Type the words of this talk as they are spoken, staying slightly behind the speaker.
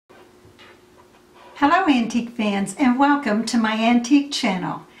Hello antique fans, and welcome to my antique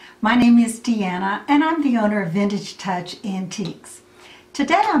channel. My name is Deanna and I'm the owner of Vintage Touch Antiques.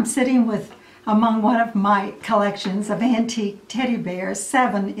 Today I'm sitting among one of my collections of antique teddy bears,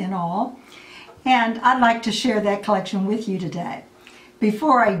 7 in all, and I'd like to share that collection with you today.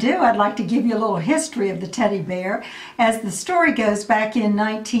 Before I do, I'd like to give you a little history of the teddy bear. As the story goes, back in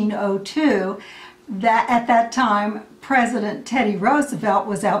 1902, at that time President Teddy Roosevelt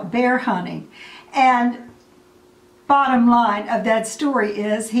was out bear hunting. And bottom line of that story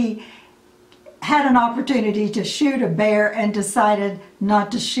is he had an opportunity to shoot a bear and decided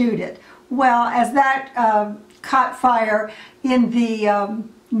not to shoot it. Well, as that caught fire in the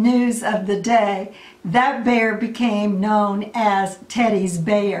news of the day, that bear became known as Teddy's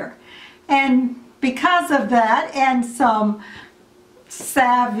bear. And because of that and some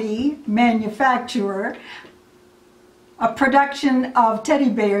savvy manufacturer, a production of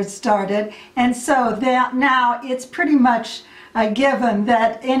teddy bears started, and so that now it's pretty much a given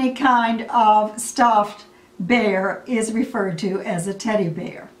that any kind of stuffed bear is referred to as a teddy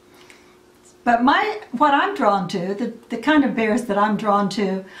bear. But what I'm drawn to, the kind of bears that I'm drawn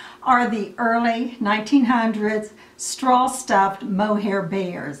to, are the early 1900s straw stuffed mohair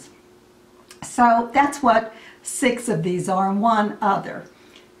bears. So that's what 6 of these are and 1 other.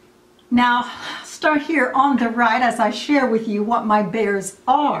 Now, start here on the right as I share with you what my bears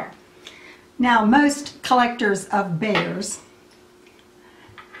are. Now, most collectors of bears,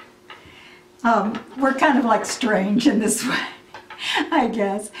 we're kind of like strange in this way, I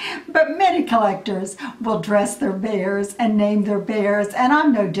guess. But many collectors will dress their bears and name their bears, and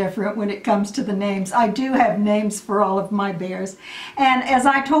I'm no different when it comes to the names. I do have names for all of my bears. And as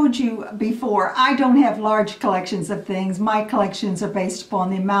I told you before, I don't have large collections of things. My collections are based upon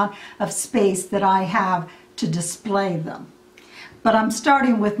the amount of space that I have to display them. But I'm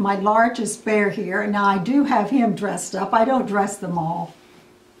starting with my largest bear here. Now, I do have him dressed up. I don't dress them all.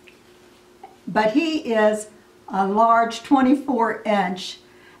 But he is a large 24-inch,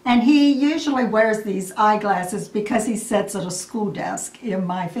 and he usually wears these eyeglasses because he sits at a school desk in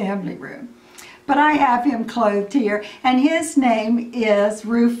my family room. But I have him clothed here, and his name is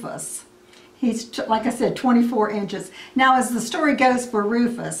Rufus. He's, like I said, 24 inches. Now, as the story goes for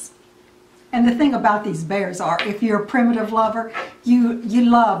Rufus, and the thing about these bears are, if you're a primitive lover, you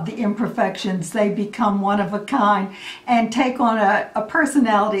love the imperfections. They become one of a kind and take on a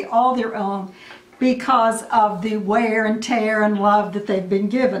personality all their own, because of the wear and tear and love that they've been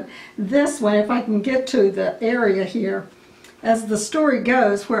given. This one, if I can get to the area here, as the story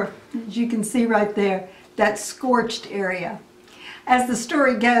goes, where, as you can see right there, that scorched area. As the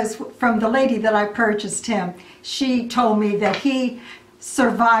story goes, from the lady that I purchased him, she told me that he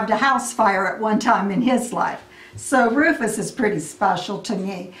survived a house fire at one time in his life. So Rufus is pretty special to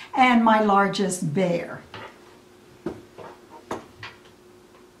me, and my largest bear.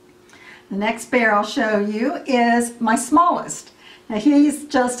 The next bear I'll show you is my smallest. Now, he's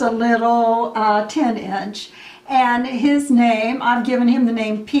just a little 10-inch, and his name, I've given him the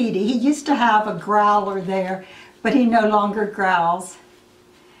name Petey. He used to have a growler there, but he no longer growls.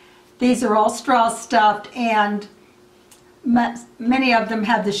 These are all straw stuffed, and many of them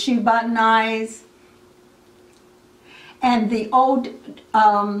have the shoe button eyes. And the old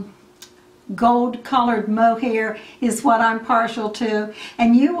gold-colored mohair is what I'm partial to,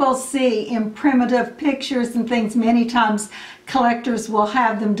 and you will see in primitive pictures and things many times collectors will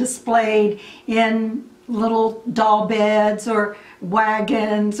have them displayed in little doll beds or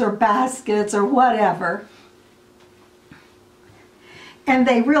wagons or baskets or whatever, and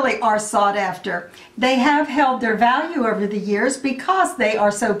they really are sought after. They have held their value over the years because they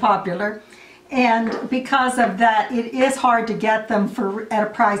are so popular. And because of that, it is hard to get them at a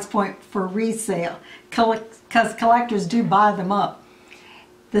price point for resale, because collectors do buy them up.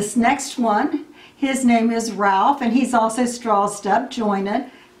 This next one, his name is Ralph, and he's also straw stuffed,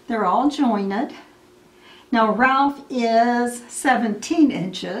 jointed. They're all jointed. Now, Ralph is 17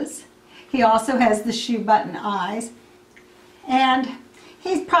 inches. He also has the shoe button eyes. And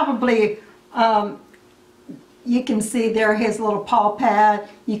he's probably, you can see there his little paw pad.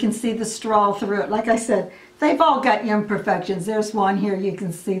 You can see the straw through it. Like I said, they've all got imperfections. There's one here, you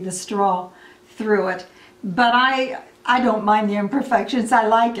can see the straw through it. But I don't mind the imperfections. I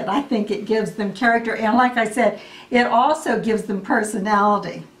like it. I think it gives them character. And like I said, it also gives them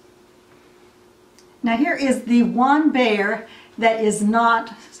personality. Now, here is the one bear that is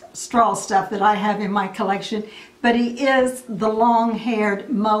not straw stuff that I have in my collection, but he is the long-haired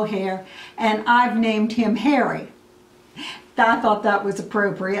mohair, and I've named him Harry. I thought that was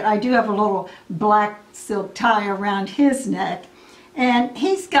appropriate. I do have a little black silk tie around his neck, and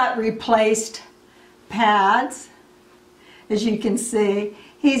he's got replaced pads, as you can see.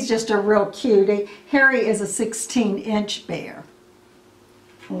 He's just a real cutie. Harry is a 16-inch bear.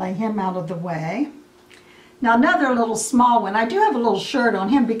 Lay him out of the way. Now another little small one. I do have a little shirt on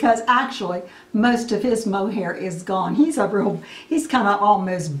him because actually most of his mohair is gone. He's kind of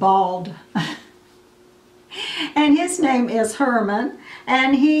almost bald. And his name is Herman,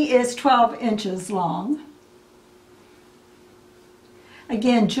 and he is 12 inches long.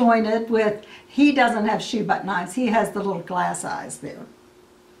 Again, jointed with, he doesn't have shoe button eyes. He has the little glass eyes there.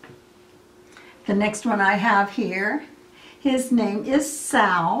 The next one I have here, his name is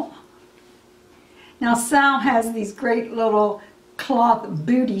Sal. Now Sal has these great little cloth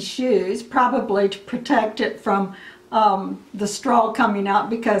booty shoes, probably to protect it from the straw coming out,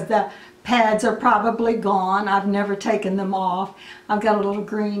 because the pads are probably gone. I've never taken them off. I've got a little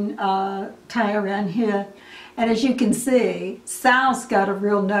green tie around here. And as you can see, Sal's got a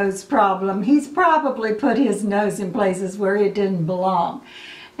real nose problem. He's probably put his nose in places where it didn't belong.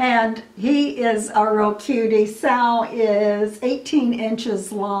 And he is a real cutie. Sal is 18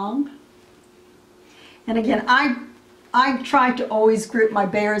 inches long. And again, I try to always group my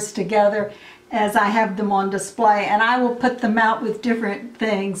bears together as I have them on display, and I will put them out with different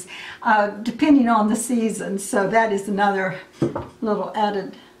things depending on the season. So that is another little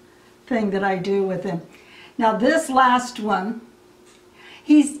added thing that I do with him. Now this last one,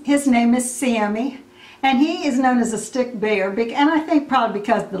 his name is Sammy, and he is known as a stick bear, and I think probably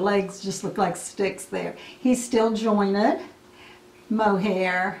because the legs just look like sticks there. He's still jointed,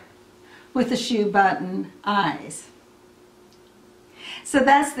 mohair, with a shoe button, eyes. So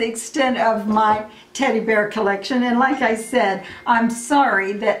that's the extent of my teddy bear collection, and like I said, I'm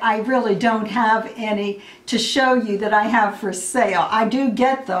sorry that I really don't have any to show you that I have for sale. I do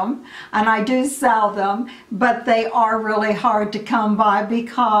get them and I do sell them, but they are really hard to come by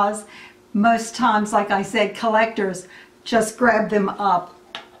because most times, like I said, collectors just grab them up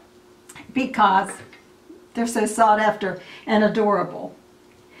because they're so sought after and adorable.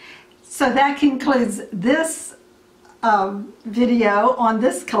 So that concludes this video on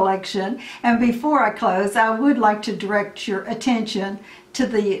this collection, and before I close, I would like to direct your attention to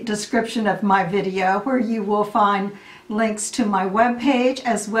the description of my video, where you will find links to my webpage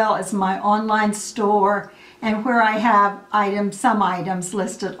as well as my online store, and where I have some items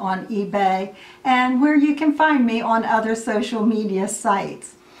listed on eBay, and where you can find me on other social media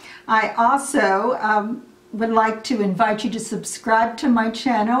sites. I also would like to invite you to subscribe to my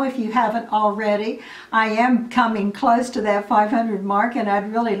channel if you haven't already. I am coming close to that 500 mark, and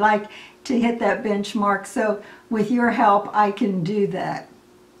I'd really like to hit that benchmark, so with your help I can do that.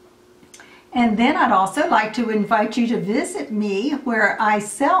 And then I'd also like to invite you to visit me where I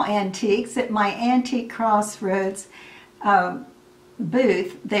sell antiques at my Antique Crossroads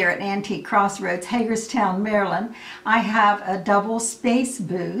booth there at Antique Crossroads, Hagerstown, Maryland. I have a double space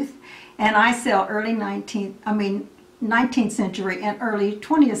booth, and I sell 19th century and early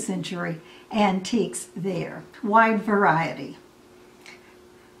 20th century antiques there. Wide variety.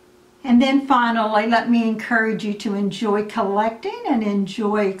 And then finally, let me encourage you to enjoy collecting and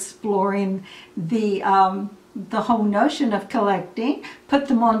enjoy exploring the whole notion of collecting. Put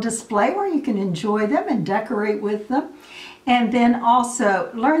them on display where you can enjoy them and decorate with them. And then also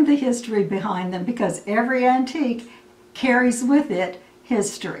learn the history behind them, because every antique carries with it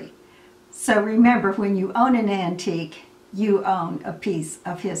history. So remember, when you own an antique, you own a piece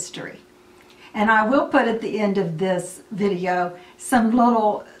of history. And I will put at the end of this video some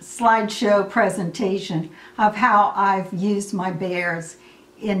little slideshow presentation of how I've used my bears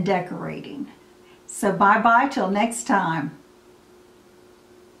in decorating. So bye-bye till next time.